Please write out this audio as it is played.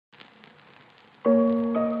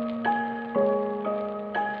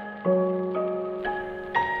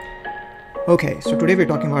Okay, so today we're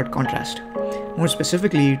talking about contrast, more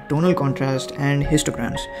specifically tonal contrast and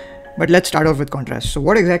histograms. But let's start off with contrast. So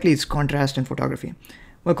what exactly is contrast in photography?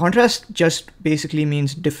 Well, contrast just basically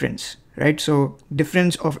means difference, right? So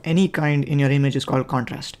difference of any kind in your image is called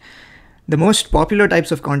contrast. The most popular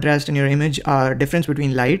types of contrast in your image are difference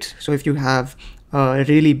between lights. So if you have a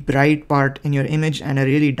really bright part in your image and a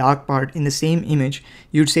really dark part in the same image,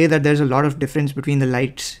 you'd say that there's a lot of difference between the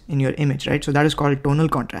lights in your image, right? So that is called tonal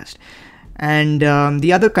contrast. And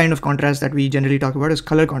the other kind of contrast that we generally talk about is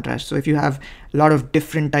color contrast. So if you have a lot of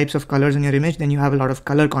different types of colors in your image, then you have a lot of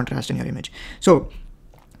color contrast in your image. So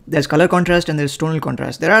there's color contrast and there's tonal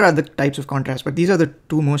contrast. There are other types of contrast, but these are the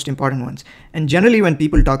two most important ones. And generally when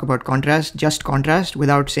people talk about contrast, just contrast,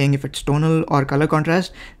 without saying if it's tonal or color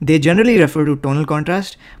contrast, they generally refer to tonal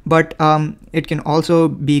contrast, but it can also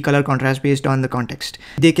be color contrast based on the context.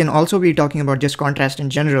 They can also be talking about just contrast in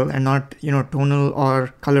general and not, tonal or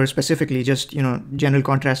color specifically, just, general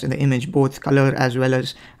contrast in the image, both color as well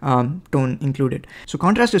as tone included. So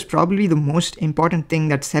contrast is probably the most important thing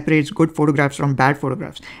that separates good photographs from bad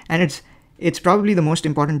photographs. And it's probably the most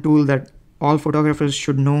important tool that all photographers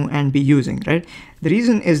should know and be using, right? The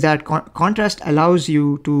reason is that contrast allows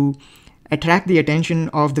you to attract the attention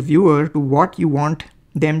of the viewer to what you want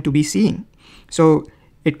them to be seeing. So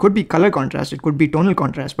it could be color contrast, it could be tonal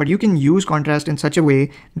contrast, but you can use contrast in such a way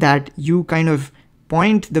that you kind of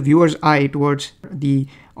point the viewer's eye towards the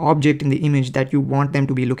object in the image that you want them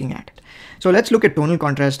to be looking at. So let's look at tonal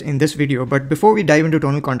contrast in this video, but before we dive into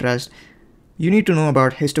tonal contrast, you need to know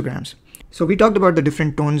about histograms. So we talked about the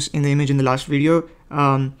different tones in the image in the last video,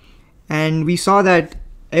 and we saw that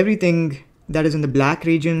everything that is in the black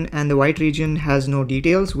region and the white region has no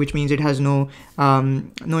details, which means it has no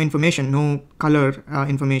information, no color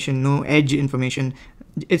information, no edge information.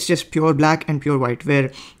 It's just pure black and pure white,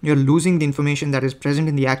 where you're losing the information that is present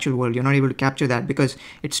in the actual world. You're not able to capture that because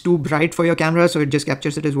it's too bright for your camera, so it just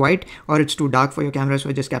captures it as white, or it's too dark for your camera, so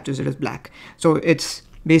it just captures it as black. So it's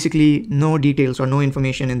basically no details or no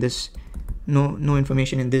information in this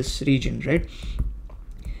information in this region, right?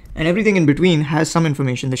 And everything in between has some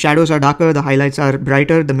information. The shadows are darker, the highlights are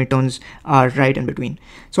brighter, the midtones are right in between.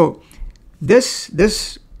 So this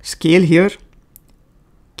scale here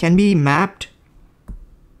can be mapped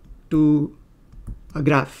to a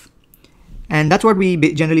graph, and that's what we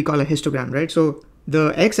generally call a histogram, right? So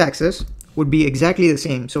the x-axis would be exactly the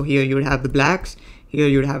same. So here you would have the blacks, here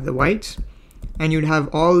you would have the whites, and you'd have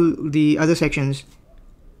all the other sections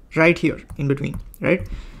right here in between, right?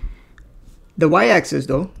 The y-axis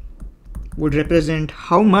though would represent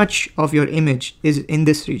how much of your image is in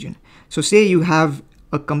this region. So say you have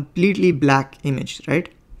a completely black image, right?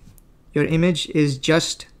 Your image is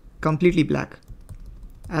just completely black,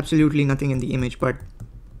 absolutely nothing in the image but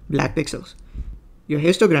black pixels. Your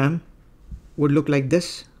histogram would look like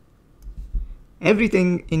this.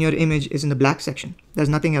 Everything in your image is in the black section. There's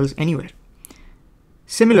nothing else anywhere.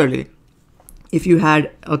 Similarly, if you had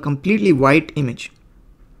a completely white image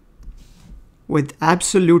with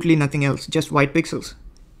absolutely nothing else, just white pixels,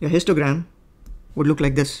 your histogram would look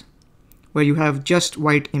like this, where you have just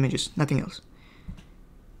white images, nothing else.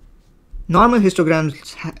 Normal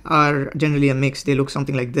histograms are generally a mix. They look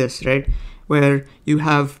something like this, right? Where you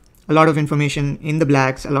have a lot of information in the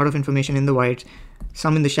blacks, a lot of information in the whites,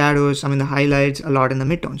 some in the shadows, some in the highlights, a lot in the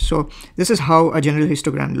midtones. So this is how a general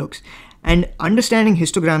histogram looks. And understanding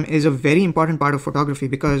histogram is a very important part of photography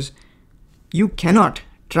because you cannot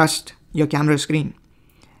trust your camera screen.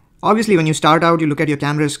 Obviously, when you start out, you look at your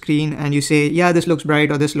camera screen and you say, yeah, this looks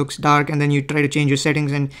bright or this looks dark, and then you try to change your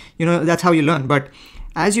settings, and that's how you learn. But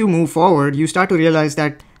as you move forward, you start to realize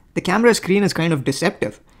that the camera screen is kind of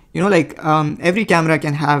deceptive. Every camera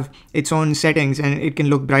can have its own settings and it can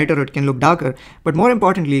look brighter or it can look darker. But more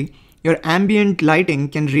importantly, your ambient lighting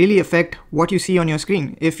can really affect what you see on your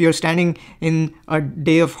screen. If you're standing in a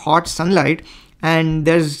day of hot sunlight and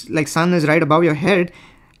there's sun is right above your head,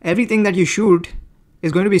 everything that you shoot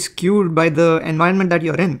is going to be skewed by the environment that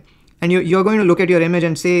you're in. And you're going to look at your image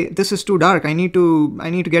and say, this is too dark, I need to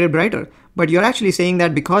get it brighter. But you're actually saying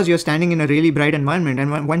that because you're standing in a really bright environment.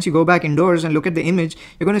 And once you go back indoors and look at the image,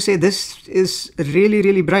 you're going to say, this is really,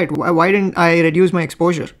 really bright. Why didn't I reduce my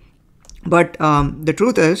exposure? But the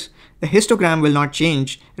truth is, the histogram will not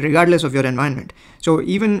change regardless of your environment. So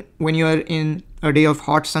even when you're in a day of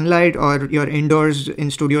hot sunlight or you're indoors in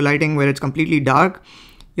studio lighting where it's completely dark,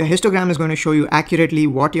 your histogram is going to show you accurately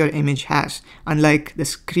what your image has, unlike the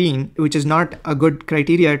screen, which is not a good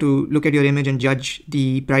criteria to look at your image and judge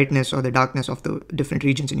the brightness or the darkness of the different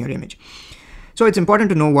regions in your image. So it's important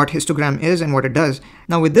to know what histogram is and what it does.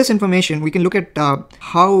 Now with this information, we can look at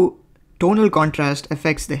how tonal contrast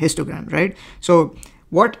affects the histogram, right? So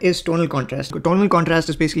what is tonal contrast? Tonal contrast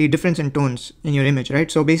is basically difference in tones in your image, right?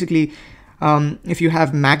 So basically, if you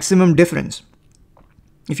have maximum difference,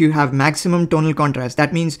 if you have maximum tonal contrast,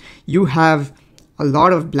 that means you have a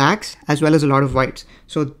lot of blacks as well as a lot of whites.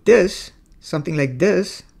 So this, something like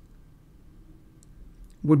this,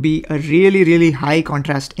 would be a really, really high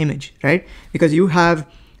contrast image, right? Because you have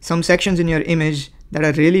some sections in your image that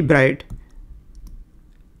are really bright,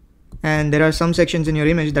 and there are some sections in your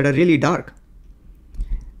image that are really dark.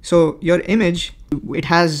 So your image, it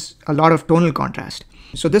has a lot of tonal contrast.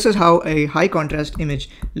 So this is how a high contrast image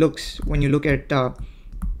looks when you look at the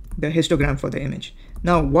histogram for the image.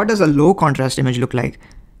 Now, what does a low contrast image look like?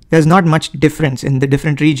 There's not much difference in the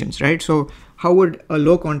different regions, right? So how would a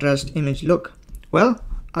low contrast image look? Well,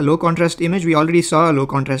 a low contrast image, we already saw a low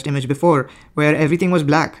contrast image before where everything was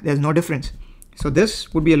black. There's no difference. So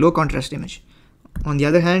this would be a low contrast image. On the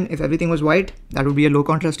other hand, if everything was white, that would be a low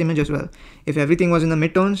contrast image as well. If everything was in the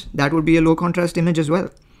midtones, that would be a low contrast image as well.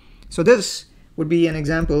 So this would be an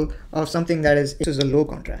example of something that is a low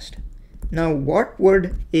contrast. Now, what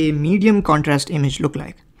would a medium contrast image look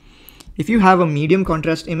like? If you have a medium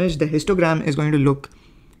contrast image, the histogram is going to look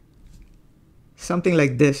something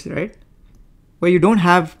like this, right? Where you don't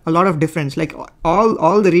have a lot of difference, like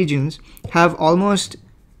all the regions have almost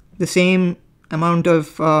the same amount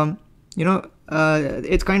of,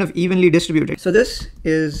 it's kind of evenly distributed. So this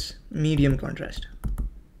is medium contrast.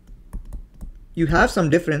 You have some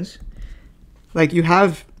difference, like you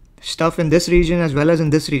have stuff in this region as well as in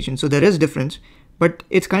this region. So there is difference, but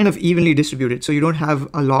it's kind of evenly distributed. So you don't have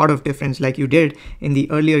a lot of difference like you did in the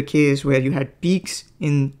earlier case where you had peaks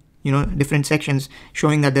in different sections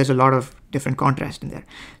showing that there's a lot of different contrast in there.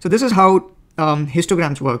 So this is how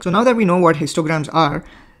histograms work. So now that we know what histograms are,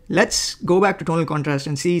 let's go back to tonal contrast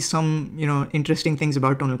and see some interesting things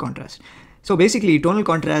about tonal contrast. So basically, tonal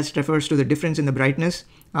contrast refers to the difference in the brightness,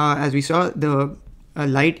 as we saw, the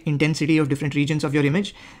light intensity of different regions of your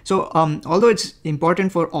image. So although it's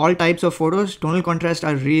important for all types of photos, tonal contrast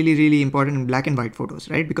are really, really important in black and white photos,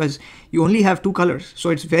 right? Because you only have two colors.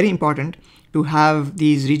 So it's very important to have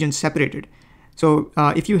these regions separated. So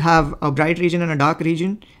if you have a bright region and a dark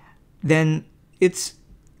region, then it's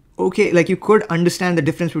okay, like you could understand the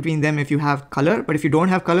difference between them if you have color, but if you don't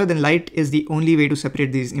have color, then light is the only way to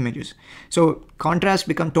separate these images. So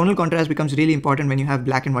tonal contrast becomes really important when you have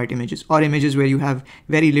black and white images, or images where you have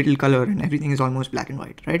very little color and everything is almost black and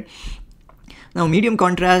white, right? Now, medium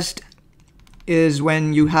contrast is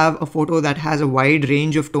when you have a photo that has a wide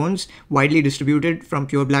range of tones, widely distributed from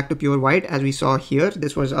pure black to pure white, as we saw here.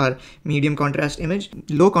 This was our medium contrast image.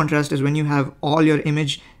 Low contrast is when you have all your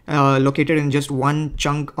image located in just one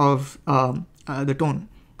chunk of the tone.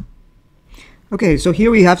 Okay, so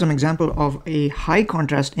here we have some example of a high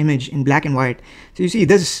contrast image in black and white. So you see,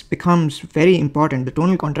 this becomes very important. The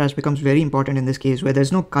tonal contrast becomes very important in this case where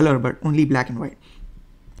there's no color but only black and white.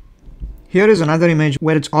 Here is another image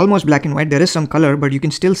where it's almost black and white. There is some color, but you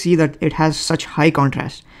can still see that it has such high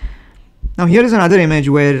contrast. Now here is another image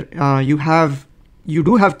where you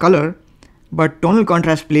do have color, but tonal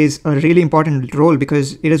contrast plays a really important role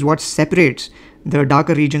because it is what separates the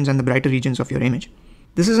darker regions and the brighter regions of your image.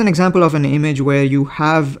 This is an example of an image where you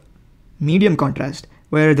have medium contrast,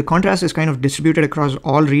 where the contrast is kind of distributed across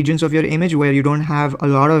all regions of your image, where you don't have a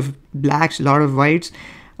lot of blacks, a lot of whites,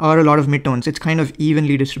 or a lot of midtones. It's kind of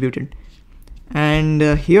evenly distributed. And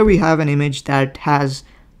here we have an image that has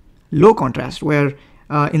low contrast, where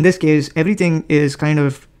in this case, everything is kind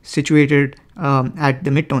of situated at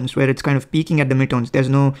the midtones, where it's kind of peaking at the midtones. There's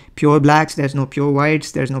no pure blacks, there's no pure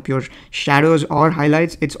whites, there's no pure shadows or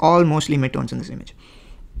highlights. It's all mostly midtones in this image.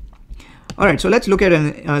 All right, so let's look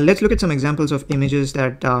at some examples of images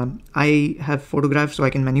that I have photographed so I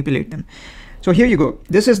can manipulate them. So here you go.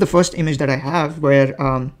 This is the first image that I have where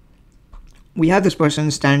we have this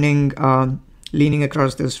person standing leaning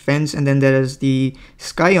across this fence, and then there is the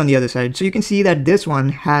sky on the other side. So you can see that this one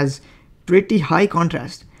has pretty high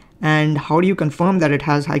contrast. And how do you confirm that it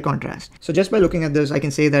has high contrast? So just by looking at this, I can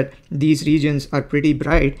say that these regions are pretty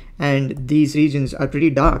bright and these regions are pretty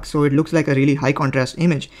dark. So it looks like a really high contrast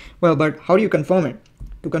image. Well, but how do you confirm it?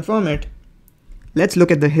 To confirm it, let's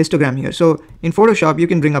look at the histogram here. So in Photoshop, you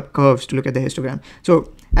can bring up curves to look at the histogram.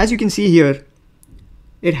 So as you can see here,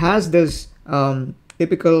 it has this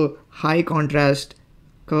typical high contrast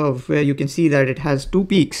curve where you can see that it has two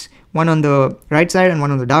peaks, one on the right side and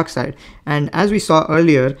one on the dark side. And as we saw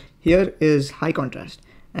earlier, here is high contrast.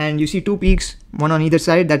 And you see two peaks, one on either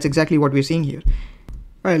side. That's exactly what we're seeing here.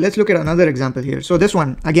 All right, let's look at another example here. So this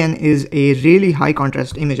one, again, is a really high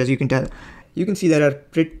contrast image, as you can tell. You can see there are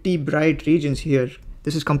pretty bright regions here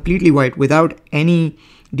This is completely white without any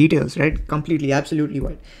details, right? Completely, absolutely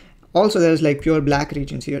white. Also, there's like pure black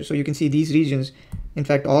regions here. So you can see these regions, in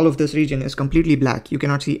fact, all of this region is completely black. You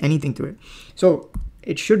cannot see anything through it. So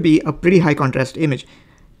it should be a pretty high contrast image.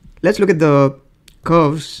 Let's look at the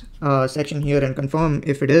curves section here and confirm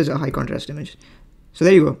if it is a high contrast image. So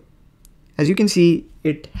there you go. As you can see,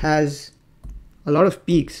 it has a lot of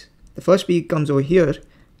peaks. The first peak comes over here,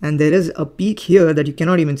 and there is a peak here that you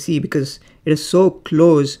cannot even see because it is so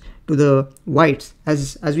close to the whites.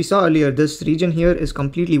 As we saw earlier, this region here is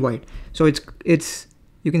completely white. So it's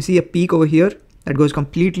you can see a peak over here that goes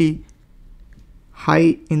completely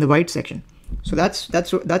high in the white section. So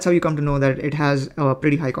that's how you come to know that it has a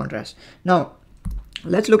pretty high contrast. Now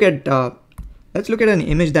let's look at an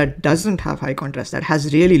image that doesn't have high contrast, that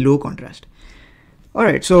has really low contrast. All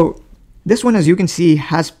right, so this one, as you can see,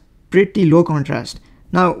 has pretty low contrast.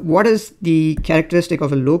 Now, what is the characteristic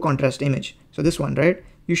of a low contrast image? So this one, right?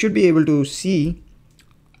 You should be able to see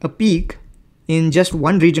a peak in just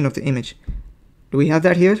one region of the image. Do we have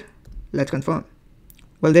that here? Let's confirm.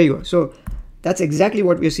 Well, there you go. So that's exactly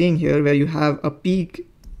what we're seeing here, where you have a peak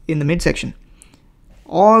in the midsection.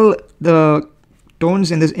 All the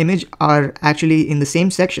tones in this image are actually in the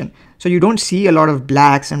same section. So you don't see a lot of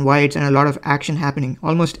blacks and whites and a lot of action happening.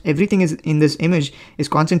 Almost everything is in this image is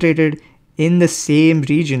concentrated in the same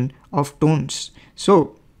region of tones.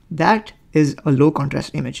 So that is a low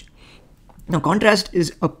contrast image. Now, contrast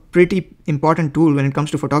is a pretty important tool when it comes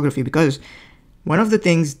to photography, because one of the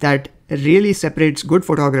things that really separates good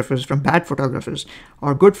photographers from bad photographers,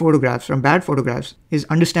 or good photographs from bad photographs, is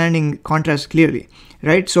understanding contrast clearly,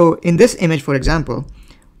 right? So in this image, for example,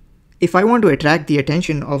 if I want to attract the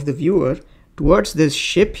attention of the viewer towards this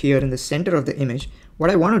ship here in the center of the image, what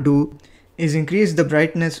I want to do is increase the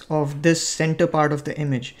brightness of this center part of the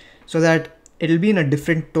image so that it'll be in a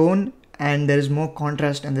different tone and there is more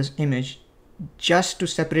contrast in this image, just to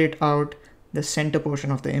separate out the center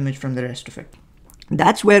portion of the image from the rest of it.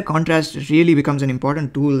 That's where contrast really becomes an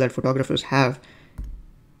important tool that photographers have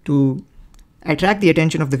to attract the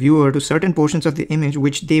attention of the viewer to certain portions of the image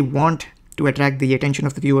which they want to attract the attention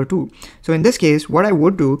of the viewer to. So in this case, what I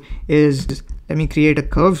would do is, let me create a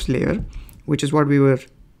curves layer, which is what we were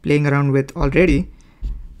playing around with already,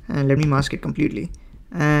 and let me mask it completely.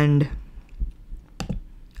 And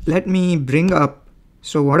let me bring up,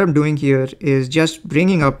 so what I'm doing here is just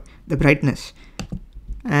bringing up the brightness,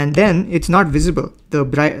 and then it's not visible.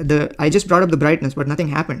 I just brought up the brightness, but nothing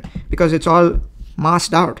happened because it's all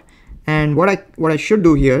masked out. And what I should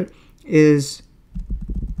do here is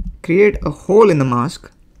create a hole in the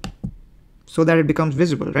mask so that it becomes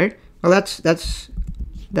visible, right? Well, that's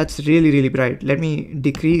really, really bright. Let me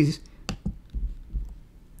decrease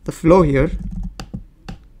the flow here.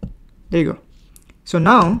 There you go. So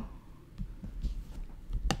now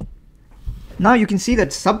you can see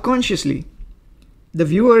that subconsciously the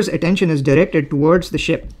viewer's attention is directed towards the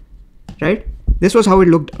ship, right? This was how it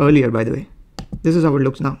looked earlier, by the way. This is how it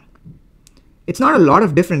looks now. It's not a lot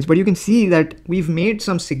of difference, but you can see that we've made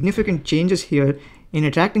some significant changes here in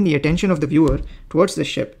attracting the attention of the viewer towards the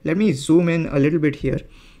ship. Let me zoom in a little bit here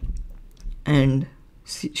and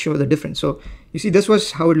show the difference. So you see, this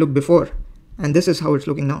was how it looked before, and this is how it's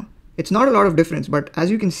looking now. It's not a lot of difference, but as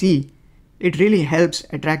you can see, it really helps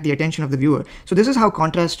attract the attention of the viewer. So this is how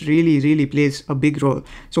contrast really, really plays a big role.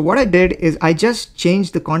 So what I did is I just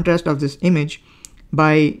changed the contrast of this image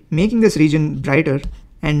by making this region brighter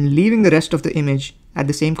and leaving the rest of the image at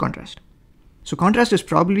the same contrast. So contrast is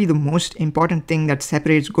probably the most important thing that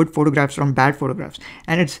separates good photographs from bad photographs.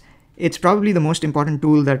 And it's probably the most important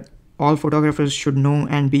tool that all photographers should know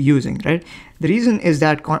and be using, right? The reason is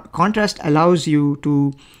that contrast allows you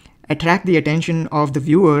to attract the attention of the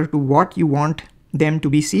viewer to what you want them to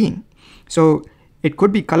be seeing. So it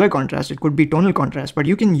could be color contrast, it could be tonal contrast, but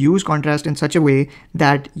you can use contrast in such a way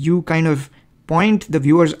that you kind of point the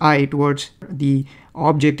viewer's eye towards the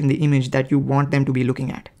object in the image that you want them to be looking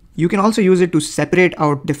at. You can also use it to separate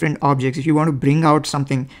out different objects. If you want to bring out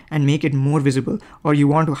something and make it more visible, or you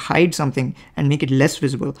want to hide something and make it less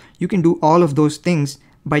visible, you can do all of those things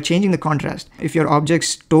by changing the contrast. If your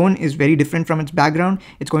object's tone is very different from its background,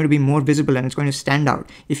 it's going to be more visible and it's going to stand out.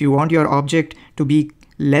 If you want your object to be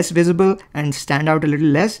less visible and stand out a little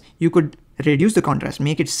less, you could reduce the contrast,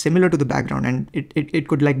 make it similar to the background, and it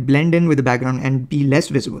could like blend in with the background and be less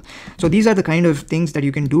visible. So these are the kind of things that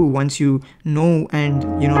you can do once you know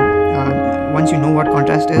once you know what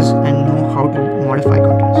contrast is and know how to modify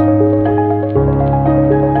contrast.